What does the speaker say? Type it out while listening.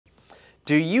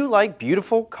Do you like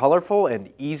beautiful, colorful,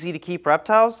 and easy to keep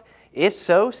reptiles? If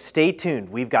so, stay tuned.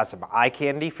 We've got some eye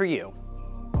candy for you.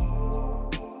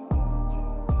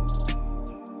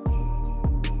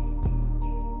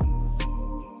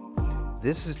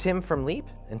 This is Tim from Leap,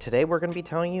 and today we're going to be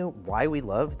telling you why we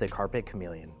love the carpet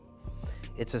chameleon.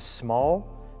 It's a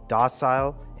small,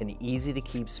 docile, and easy to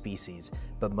keep species,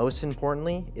 but most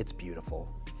importantly, it's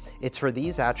beautiful. It's for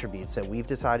these attributes that we've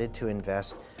decided to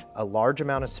invest a large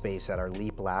amount of space at our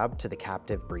Leap lab to the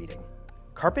captive breeding.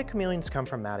 Carpet chameleons come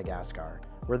from Madagascar,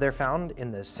 where they're found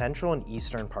in the central and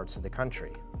eastern parts of the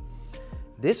country.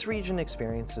 This region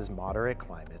experiences moderate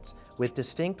climates with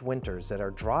distinct winters that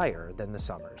are drier than the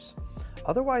summers.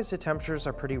 Otherwise, the temperatures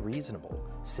are pretty reasonable,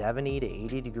 70 to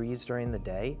 80 degrees during the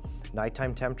day,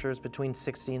 nighttime temperatures between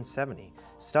 60 and 70,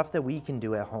 stuff that we can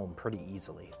do at home pretty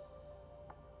easily.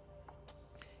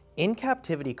 In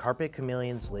captivity, carpet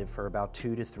chameleons live for about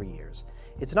 2 to 3 years.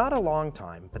 It's not a long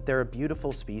time, but they're a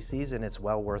beautiful species and it's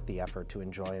well worth the effort to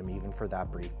enjoy them even for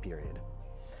that brief period.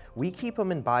 We keep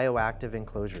them in bioactive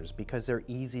enclosures because they're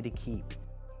easy to keep.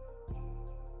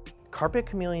 Carpet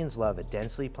chameleons love a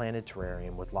densely planted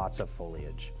terrarium with lots of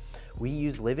foliage. We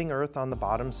use living earth on the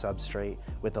bottom substrate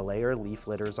with a layer of leaf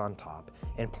litters on top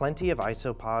and plenty of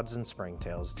isopods and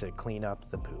springtails to clean up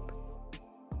the poop.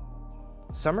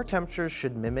 Summer temperatures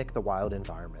should mimic the wild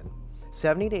environment,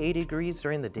 70 to 80 degrees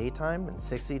during the daytime and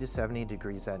 60 to 70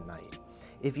 degrees at night.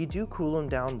 If you do cool them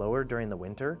down lower during the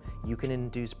winter, you can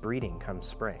induce breeding come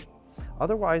spring.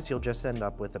 Otherwise, you'll just end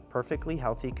up with a perfectly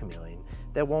healthy chameleon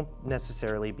that won't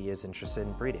necessarily be as interested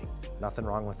in breeding. Nothing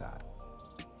wrong with that.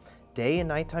 Day and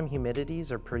nighttime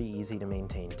humidities are pretty easy to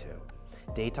maintain too.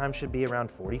 Daytime should be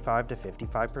around 45 to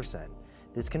 55%.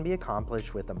 This can be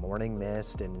accomplished with a morning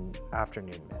mist and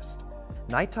afternoon mist.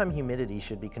 Nighttime humidity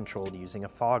should be controlled using a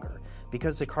fogger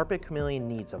because the carpet chameleon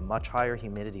needs a much higher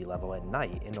humidity level at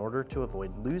night in order to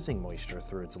avoid losing moisture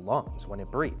through its lungs when it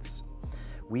breathes.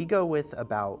 We go with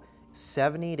about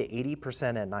 70 to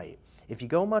 80% at night. If you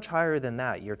go much higher than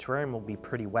that, your terrarium will be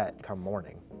pretty wet come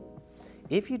morning.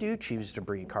 If you do choose to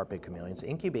breed carpet chameleons,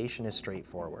 incubation is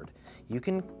straightforward. You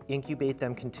can incubate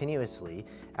them continuously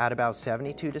at about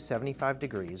 72 to 75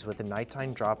 degrees with a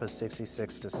nighttime drop of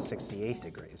 66 to 68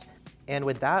 degrees. And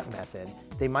with that method,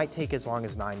 they might take as long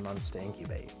as 9 months to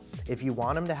incubate. If you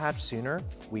want them to hatch sooner,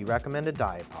 we recommend a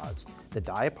diapause. The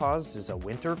diapause is a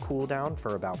winter cool down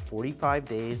for about 45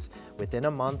 days within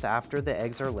a month after the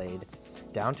eggs are laid,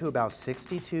 down to about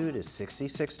 62 to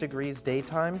 66 degrees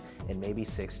daytime and maybe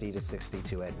 60 to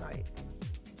 62 at night.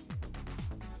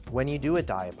 When you do a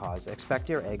diapause, expect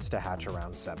your eggs to hatch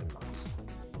around 7 months.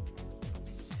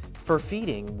 For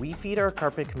feeding, we feed our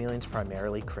carpet chameleons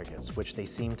primarily crickets, which they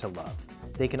seem to love.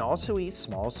 They can also eat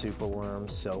small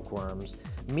superworms, silkworms,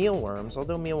 mealworms,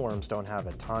 although mealworms don't have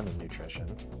a ton of nutrition,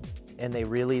 and they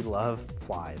really love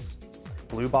flies.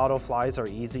 Bluebottle flies are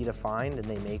easy to find and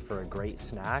they make for a great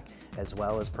snack, as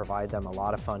well as provide them a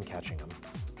lot of fun catching them.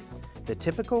 The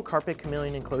typical carpet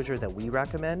chameleon enclosure that we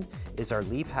recommend is our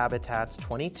Leap Habitat's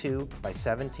 22 by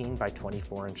 17 by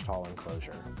 24 inch tall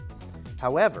enclosure.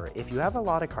 However, if you have a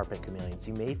lot of carpet chameleons,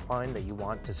 you may find that you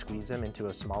want to squeeze them into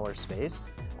a smaller space.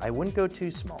 I wouldn't go too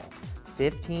small.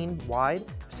 15 wide,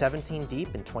 17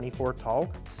 deep, and 24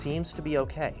 tall seems to be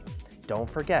okay. Don't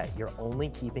forget, you're only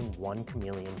keeping one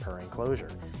chameleon per enclosure.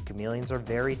 Chameleons are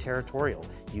very territorial.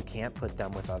 You can't put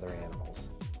them with other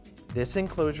animals. This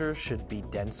enclosure should be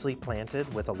densely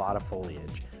planted with a lot of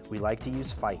foliage. We like to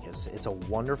use ficus. It's a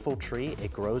wonderful tree.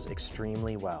 It grows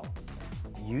extremely well.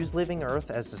 Use living earth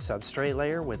as the substrate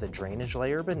layer with a drainage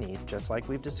layer beneath, just like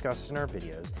we've discussed in our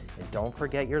videos, and don't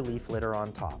forget your leaf litter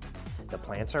on top. The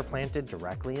plants are planted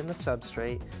directly in the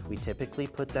substrate. We typically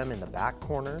put them in the back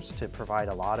corners to provide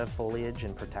a lot of foliage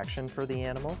and protection for the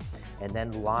animal, and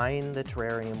then line the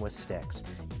terrarium with sticks.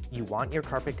 You want your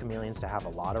carpet chameleons to have a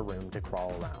lot of room to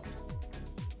crawl around.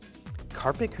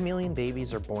 Carpet chameleon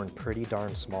babies are born pretty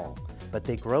darn small, but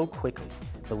they grow quickly.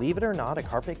 Believe it or not, a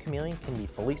carpet chameleon can be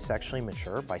fully sexually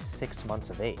mature by 6 months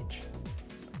of age.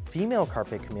 Female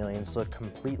carpet chameleons look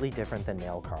completely different than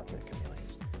male carpet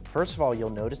chameleons. First of all, you'll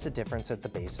notice a difference at the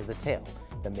base of the tail.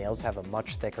 The males have a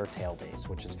much thicker tail base,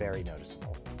 which is very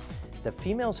noticeable. The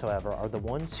females, however, are the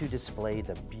ones who display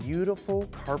the beautiful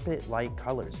carpet-like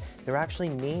colors. They're actually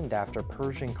named after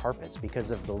Persian carpets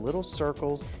because of the little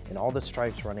circles and all the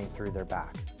stripes running through their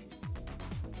back.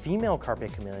 Female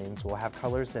carpet chameleons will have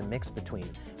colors that mix between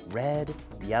red,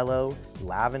 yellow,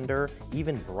 lavender,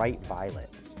 even bright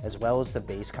violet, as well as the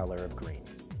base color of green.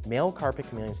 Male carpet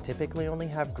chameleons typically only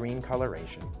have green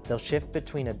coloration. They'll shift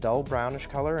between a dull brownish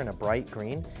color and a bright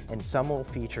green, and some will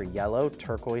feature yellow,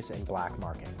 turquoise, and black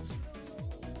markings.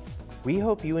 We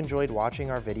hope you enjoyed watching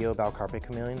our video about carpet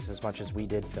chameleons as much as we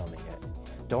did filming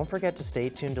it. Don't forget to stay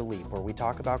tuned to Leap, where we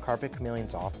talk about carpet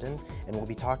chameleons often, and we'll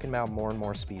be talking about more and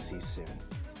more species soon.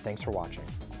 Thanks for watching.